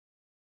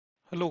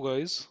Hello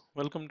guys,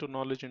 welcome to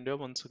Knowledge India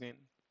once again.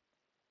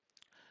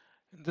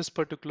 In this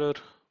particular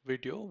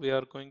video, we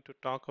are going to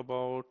talk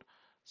about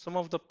some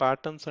of the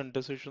patterns and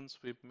decisions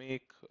we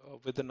make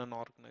within an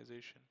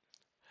organization.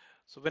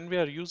 So when we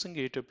are using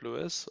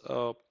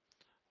AWS,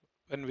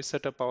 when we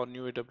set up our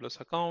new AWS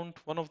account,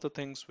 one of the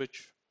thing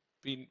which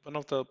we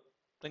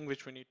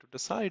need to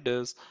decide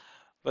is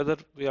whether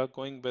we are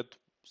going with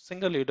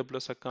single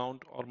AWS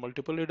account or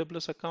multiple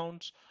AWS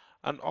accounts,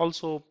 and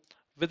also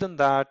within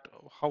that,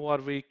 how are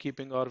we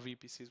keeping our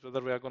VPCs,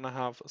 whether we are going to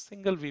have a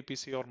single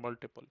VPC or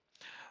multiple.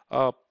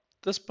 Uh,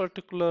 this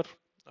particular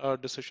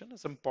decision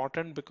is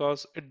important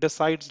because it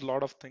decides a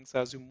lot of things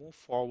as you move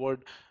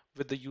forward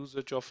with the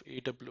usage of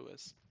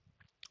AWS.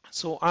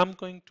 So I'm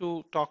going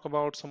to talk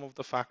about some of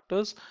the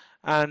factors,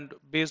 and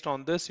based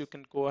on this, you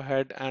can go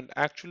ahead and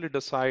actually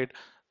decide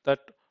that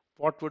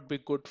what would be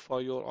good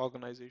for your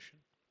organization.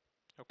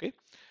 Okay,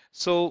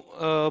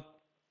 so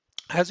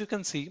as you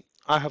can see,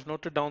 I have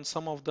noted down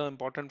some of the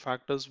important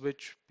factors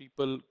which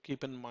people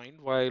keep in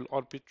mind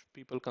which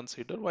people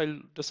consider while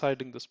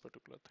deciding this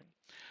particular thing.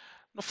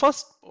 Now,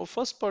 first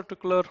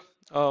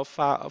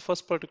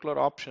particular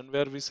option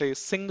where we say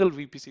single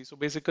VPC. So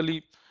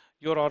basically,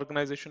 your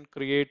organization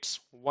creates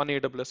one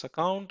AWS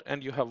account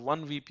and you have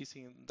one VPC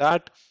in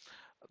that.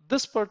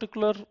 This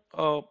particular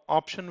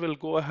option will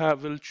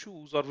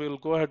choose or will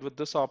go ahead with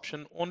this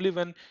option only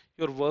when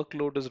your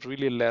workload is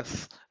really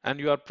less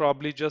and you are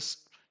probably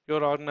just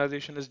your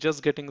organization is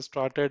just getting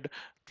started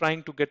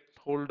trying to get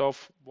hold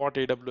of what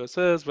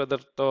AWS is, whether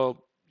the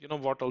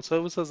what all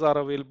services are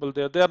available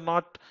there. They are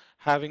not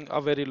having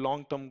a very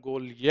long-term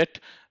goal yet.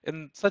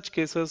 In such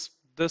cases,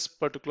 this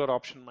particular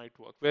option might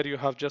work where you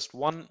have just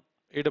one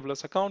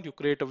AWS account, you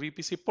create a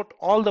VPC, put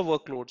all the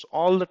workloads,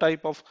 all the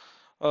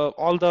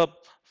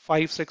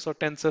 5, 6, or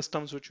 10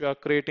 systems which you are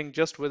creating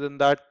just within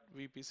that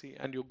VPC,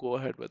 and you go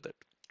ahead with it,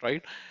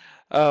 right?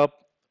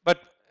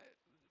 But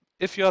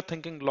if you are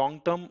thinking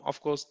long term,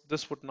 of course,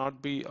 this would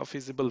not be a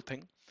feasible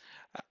thing.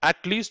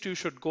 At least you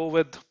should go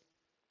with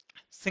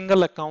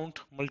single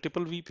account,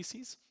 multiple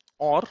VPCs,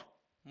 or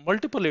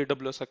multiple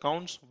AWS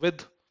accounts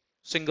with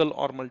single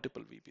or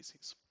multiple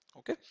VPCs.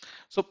 Okay,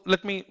 so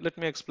let me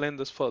explain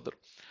this further.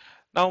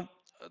 Now,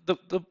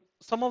 the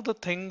some of the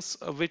things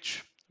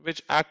which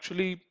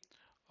actually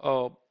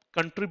uh,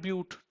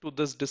 contribute to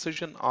this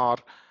decision are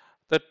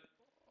that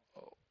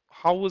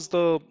how is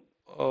the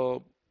uh,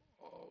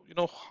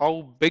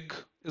 how big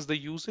is the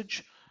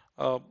usage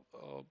uh, uh,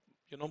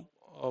 you know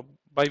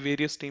by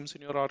various teams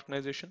in your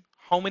organization,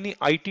 how many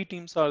IT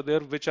teams are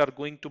there which are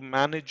going to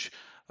manage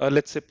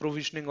let's say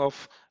provisioning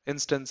of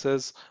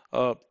instances,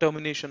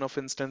 termination of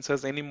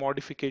instances, any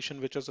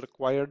modification which is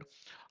required,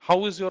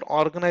 how is your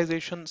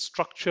organization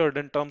structured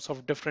in terms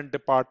of different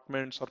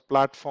departments or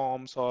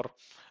platforms or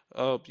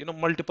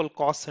multiple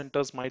cost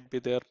centers might be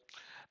there.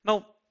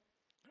 Now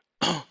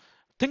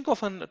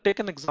take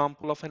an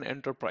example of an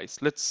enterprise.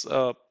 Let's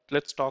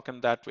talk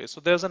in that way.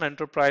 So there's an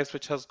enterprise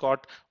which has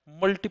got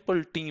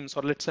multiple teams,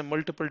 or let's say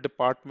multiple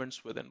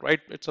departments within, right?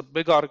 It's a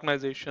big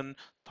organization,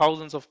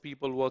 thousands of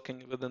people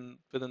working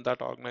within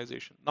that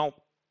organization. Now,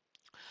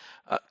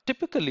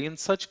 typically in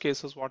such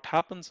cases, what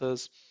happens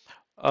is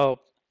uh,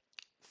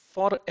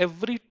 for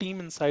every team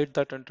inside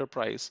that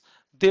enterprise,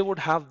 they would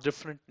have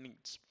different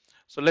needs.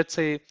 So let's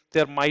say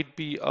there might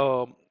be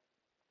a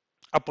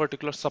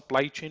particular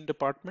supply chain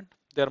department.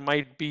 There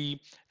might be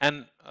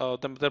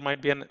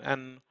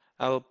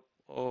a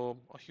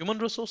human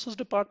resources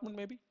department,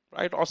 maybe,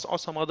 right, or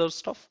some other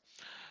stuff.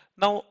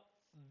 Now,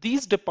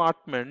 these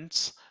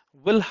departments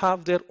will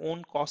have their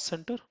own cost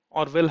center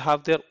or will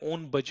have their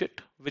own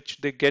budget, which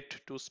they get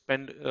to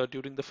spend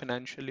during the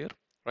financial year,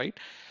 right?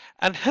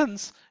 And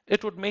hence,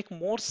 it would make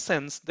more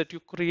sense that you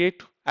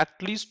create at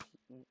least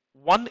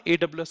one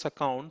AWS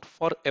account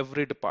for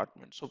every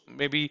department. So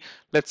maybe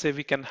let's say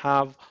we can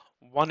have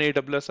one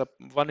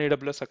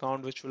AWS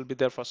account which will be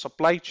there for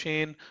supply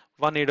chain,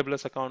 one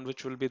AWS account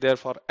which will be there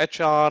for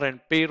HR and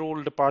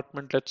payroll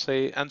department, let's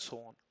say, and so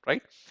on,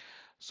 right?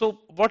 So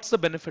what's the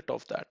benefit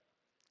of that?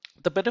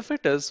 The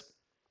benefit is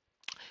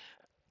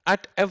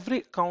at every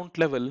account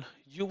level,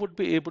 you would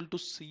be able to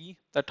see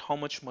that how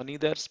much money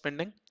they're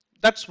spending.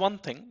 That's one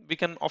thing. We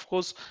can, of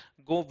course,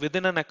 go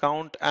within an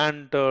account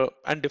and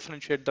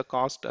differentiate the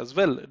cost as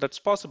well. That's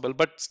possible.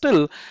 But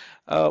still,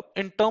 uh,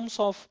 in terms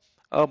of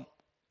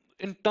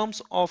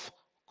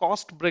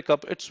cost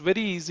breakup, it's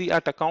very easy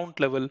at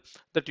account level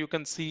that you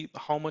can see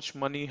how much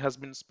money has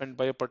been spent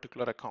by a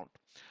particular account.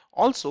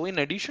 Also, in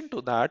addition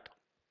to that,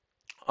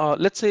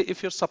 let's say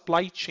if your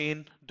supply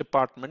chain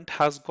department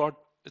has got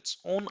its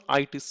own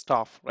IT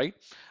staff, right?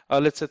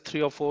 Let's say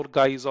 3 or 4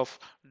 guys of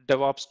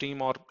DevOps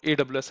team or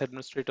AWS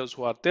administrators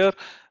who are there,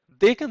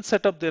 they can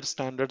set up their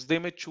standards. They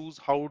may choose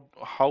how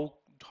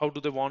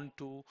do they want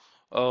to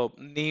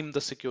name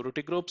the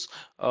security groups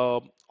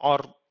or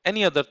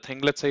any other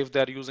thing. Let's say if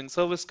they are using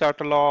service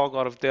catalog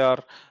or if they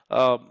are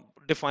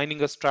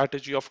defining a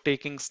strategy of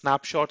taking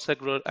snapshots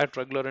at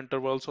regular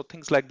intervals or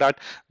things like that.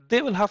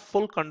 They will have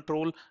full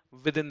control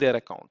within their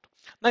account.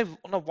 Now,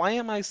 why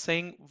am I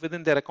saying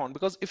within their account?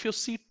 Because if you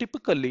see,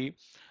 typically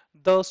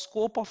the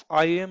scope of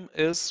IAM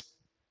is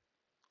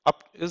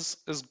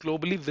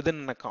globally within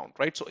an account,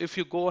 right? So if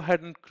you go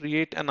ahead and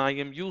create an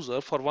IAM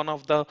user for one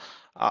of the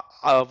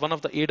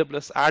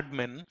AWS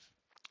admin,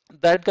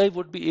 that guy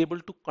would be able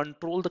to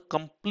control the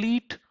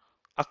complete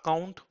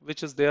account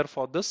which is there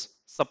for this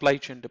supply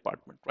chain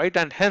department, right?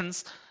 And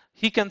hence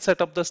he can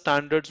set up the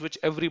standards which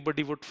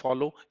everybody would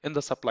follow in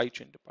the supply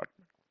chain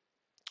department,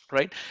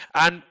 right?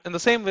 And in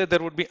the same way,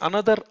 there would be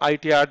another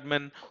IT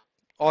admin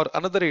or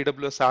another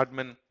AWS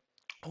admin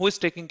who is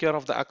taking care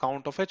of the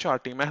account of HR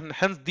team, and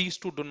hence these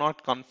two do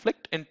not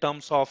conflict in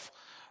terms of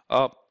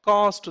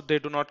cost. They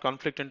do not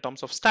conflict in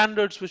terms of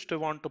standards which they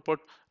want to put,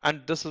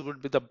 and this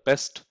would be the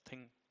best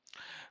thing.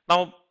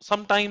 Now,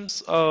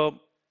 sometimes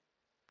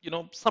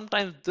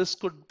sometimes this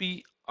could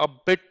be a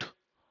bit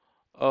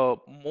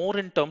more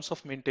in terms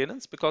of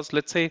maintenance, because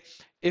let's say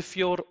if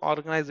your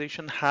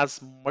organization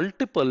has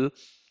multiple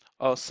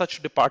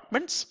such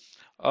departments,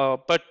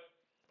 but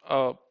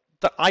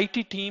the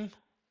IT team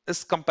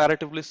is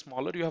comparatively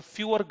smaller, you have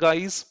fewer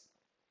guys,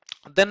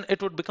 then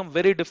it would become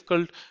very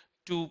difficult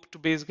to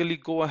basically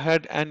go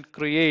ahead and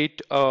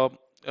create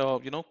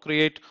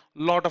create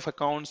a lot of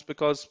accounts,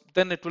 because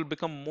then it will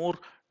become more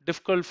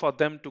difficult for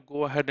them to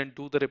go ahead and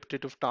do the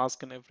repetitive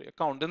task in every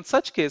account. In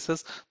such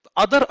cases, the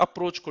other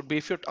approach could be,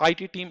 if your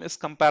IT team is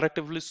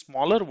comparatively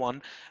smaller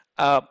one,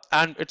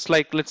 and it's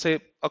like, let's say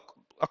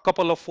a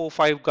couple of 4 or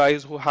 5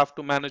 guys who have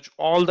to manage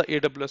all the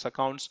AWS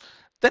accounts,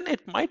 then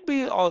it might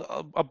be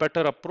a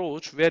better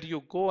approach where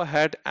you go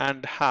ahead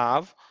and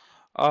have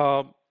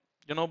uh,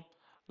 you know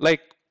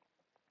like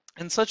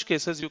in such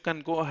cases you can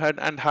go ahead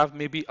and have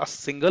maybe a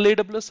single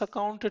AWS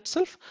account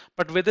itself,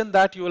 but within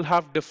that you will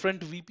have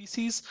different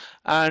VPCs,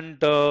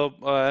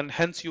 and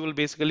hence you will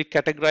basically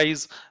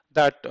categorize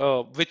that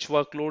which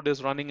workload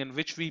is running in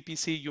which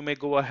VPC. You may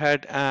go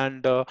ahead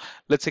and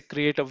let's say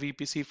create a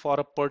VPC for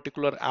a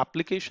particular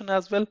application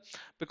as well,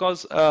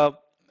 because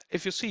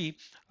if you see,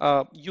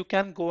 you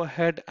can go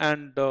ahead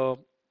and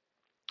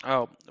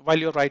while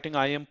you're writing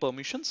IAM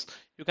permissions,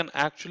 you can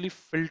actually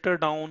filter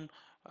down,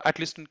 at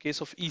least in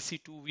case of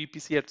EC2,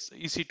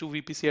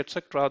 VPC,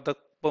 etc., the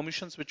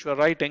permissions which you are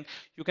writing,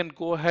 you can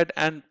go ahead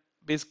and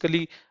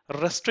basically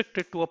restrict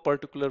it to a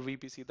particular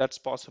VPC. That's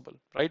possible,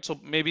 right? So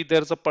maybe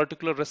there's a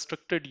particular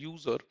restricted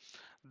user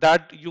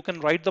that you can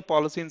write the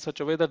policy in such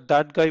a way that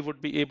that guy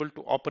would be able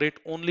to operate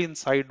only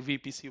inside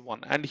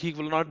VPC1, and he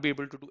will not be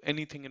able to do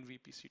anything in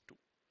VPC2.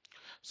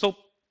 So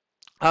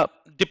uh,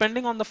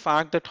 depending on the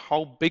fact that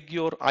how big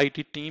your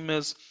IT team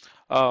is,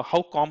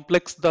 how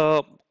complex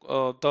the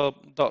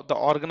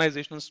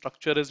organizational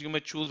structure is, you may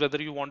choose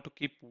whether you want to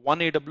keep one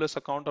AWS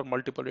account or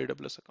multiple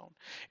AWS account.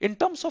 In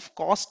terms of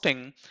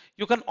costing,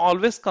 you can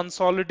always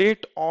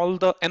consolidate all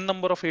the n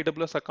number of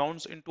AWS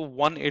accounts into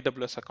one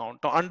AWS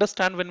account. To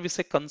understand, when we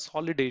say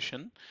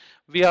consolidation,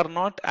 we are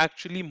not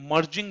actually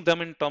merging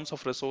them in terms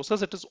of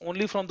resources. It is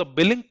only from the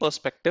billing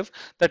perspective,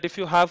 that if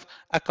you have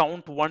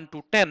account 1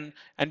 to 10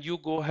 and you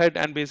go ahead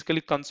and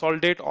basically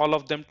consolidate all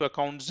of them to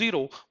account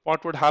 0,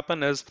 what would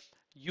happen is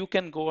you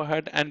can go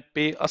ahead and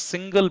pay a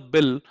single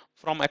bill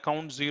from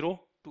account 0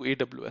 to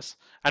AWS,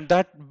 and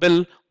that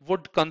bill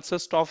would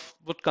consist of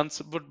would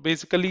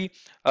basically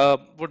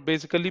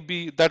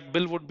be, that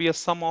bill would be a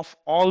sum of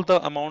all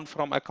the amount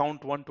from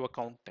account 1 to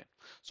account 10.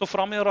 So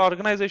from your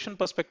organization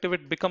perspective,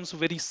 it becomes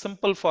very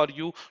simple for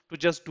you to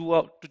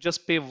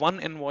just pay one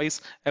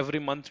invoice every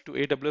month to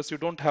AWS. You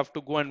don't have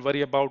to go and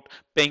worry about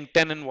paying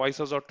 10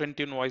 invoices or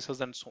 20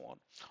 invoices and so on.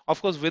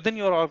 Of course, within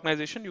your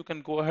organization, you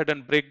can go ahead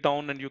and break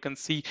down, and you can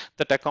see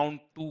that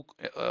account 2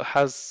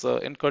 has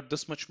incurred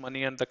this much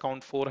money and the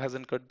account 4 has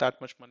incurred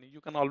that much money.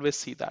 You can always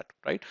see that,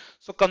 right?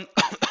 So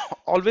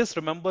always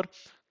remember,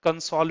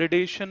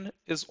 consolidation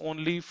is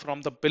only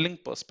from the billing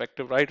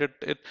perspective, right?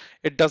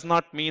 It does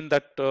not mean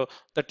that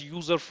that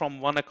user from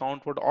one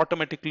account would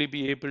automatically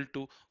be able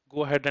to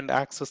go ahead and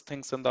access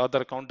things in the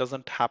other account.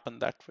 Doesn't happen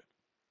that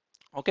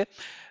way. Okay.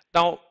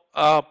 Now,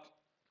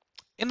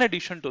 in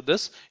addition to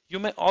this, you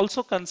may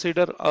also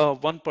consider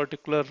one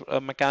particular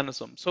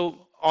mechanism.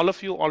 So all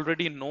of you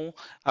already know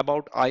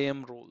about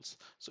IAM roles.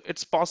 So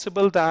it's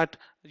possible that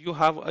you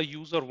have a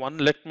user one.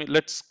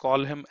 Let's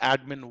call him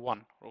admin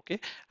one. Okay,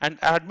 and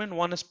admin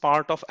one is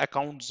part of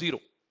account 0.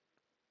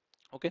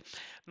 Okay,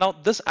 now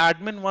this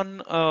admin one,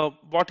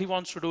 what he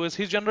wants to do is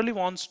he generally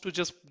wants to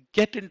just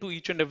get into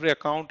each and every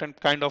account and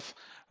kind of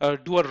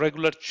do a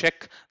regular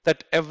check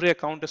that every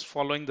account is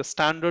following the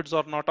standards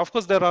or not. Of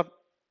course, there are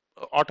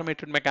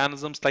automated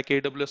mechanisms like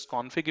AWS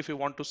config. If you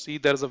want to see,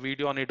 there's a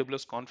video on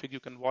AWS config, you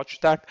can watch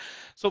that.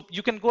 So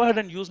you can go ahead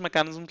and use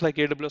mechanisms like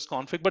AWS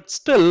config, but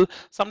still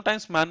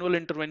sometimes manual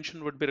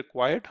intervention would be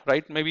required,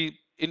 right? Maybe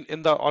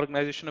in the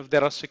organization, if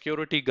there are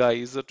security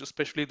guys,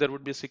 especially there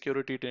would be a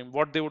security team,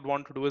 what they would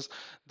want to do is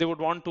they would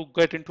want to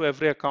get into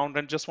every account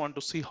and just want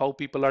to see how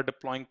people are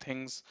deploying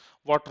things,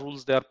 what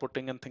rules they are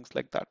putting and things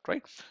like that,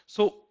 right?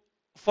 So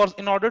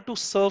in order to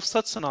serve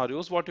such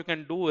scenarios, what you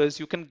can do is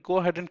you can go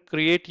ahead and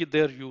create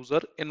their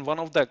user in one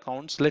of the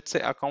accounts, let's say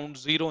account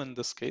 0 in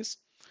this case,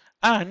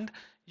 and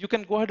you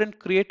can go ahead and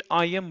create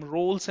IAM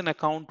roles in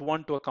account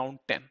 1 to account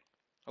 10.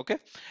 Okay,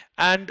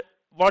 and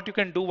what you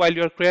can do while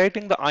you're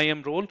creating the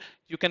IAM role,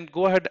 you can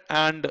go ahead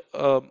and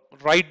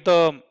write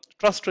the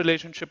trust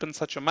relationship in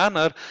such a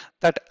manner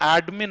that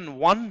admin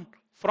 1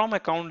 from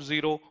account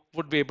 0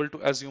 would be able to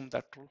assume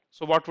that role.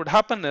 So what would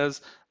happen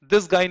is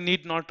this guy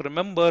need not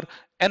remember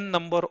n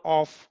number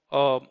of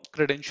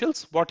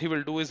credentials. What he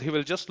will do is he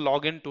will just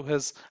log into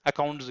his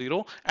account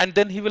 0 and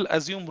then he will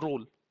assume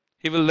role.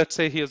 He will, let's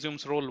say he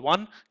assumes role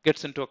 1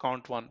 gets into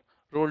account 1,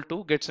 role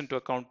 2 gets into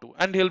account 2,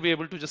 and he'll be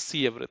able to just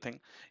see everything.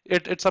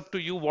 It's up to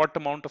you what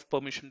amount of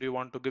permission do you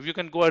want to give. You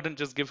can go ahead and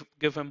just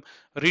give him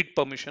read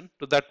permission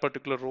to that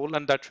particular role,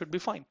 and that should be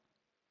fine,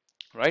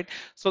 right?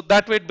 So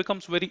that way it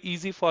becomes very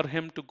easy for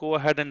him to go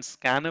ahead and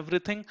scan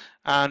everything,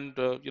 and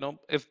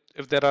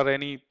if there are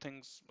any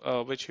things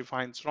which he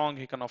finds wrong,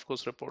 he can of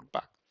course report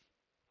back.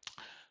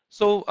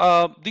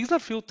 So these are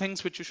few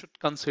things which you should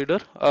consider.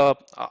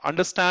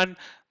 Understand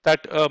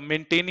that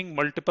maintaining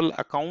multiple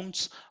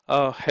accounts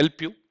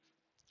help you.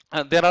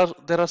 There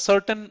are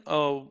certain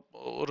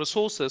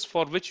resources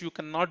for which you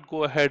cannot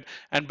go ahead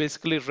and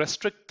basically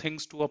restrict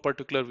things to a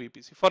particular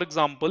VPC. For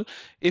example,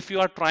 if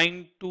you are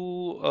trying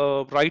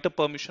to write a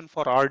permission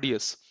for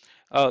RDS,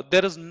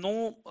 there is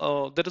no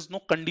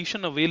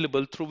condition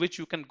available through which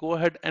you can go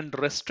ahead and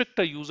restrict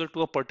a user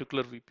to a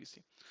particular VPC.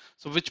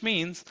 So which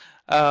means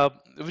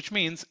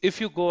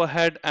if you go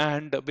ahead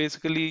and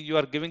basically you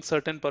are giving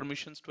certain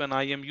permissions to an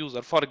IAM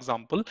user, for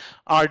example,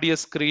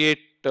 RDS create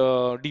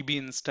DB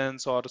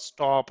instance or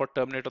stop or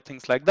terminate or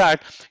things like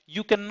that,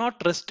 you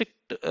cannot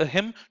restrict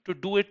him to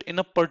do it in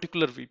a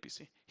particular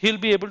VPC. He'll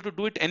be able to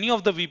do it any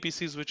of the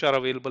VPCs which are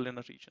available in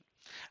a region.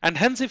 And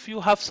hence, if you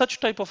have such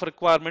type of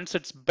requirements,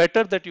 it's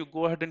better that you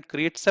go ahead and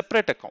create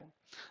separate account.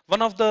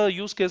 One of the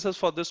use cases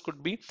for this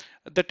could be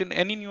that in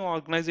any new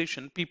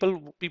organization,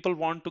 people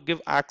want to give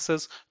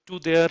access to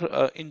their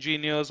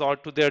engineers or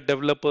to their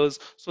developers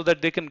so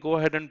that they can go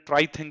ahead and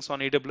try things on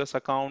AWS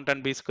account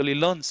and basically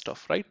learn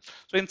stuff, right?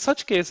 So in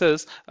such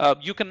cases,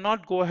 you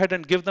cannot go ahead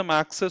and give them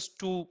access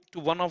to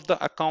one of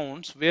the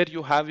accounts where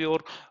you have your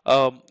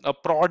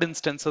prod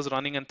instances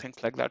running and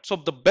things like that. So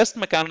the best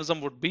mechanism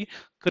would be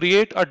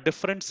create a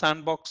different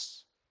sandbox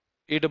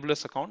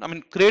AWS account. I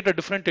mean, create a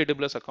different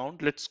AWS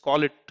account. Let's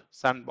call it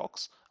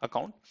sandbox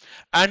account.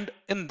 And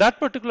in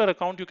that particular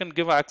account, you can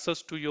give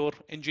access to your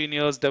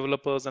engineers,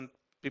 developers, and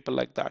people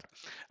like that.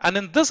 And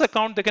in this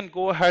account, they can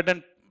go ahead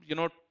and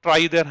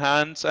try their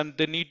hands, and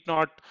they need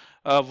not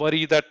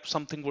worry that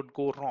something would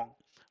go wrong,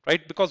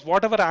 right? Because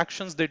whatever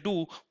actions they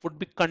do would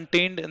be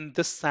contained in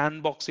this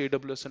sandbox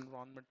AWS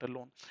environment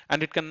alone,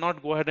 and it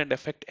cannot go ahead and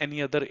affect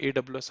any other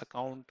AWS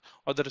account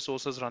or the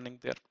resources running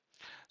there.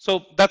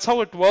 So that's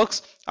how it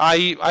works.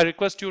 I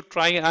request you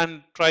try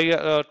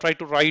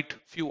to write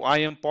few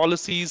IAM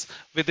policies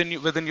within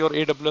your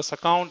AWS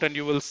account, and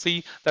you will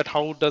see that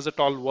how does it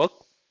all work.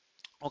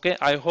 Okay,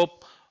 I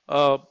hope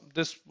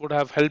this would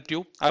have helped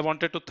you. I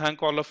wanted to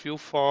thank all of you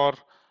for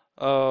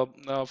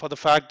the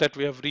fact that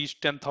we have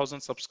reached 10,000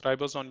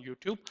 subscribers on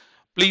YouTube.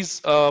 Please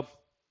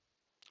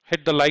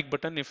hit the like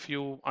button if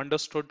you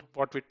understood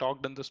what we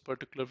talked in this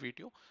particular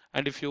video,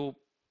 and if you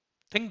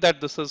think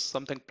that this is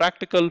something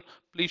practical,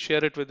 please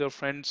share it with your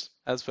friends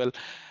as well.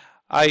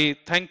 I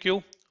thank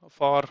you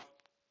for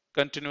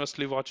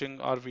continuously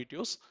watching our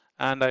videos,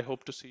 and I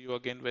hope to see you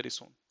again very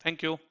soon.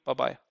 Thank you.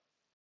 Bye-bye.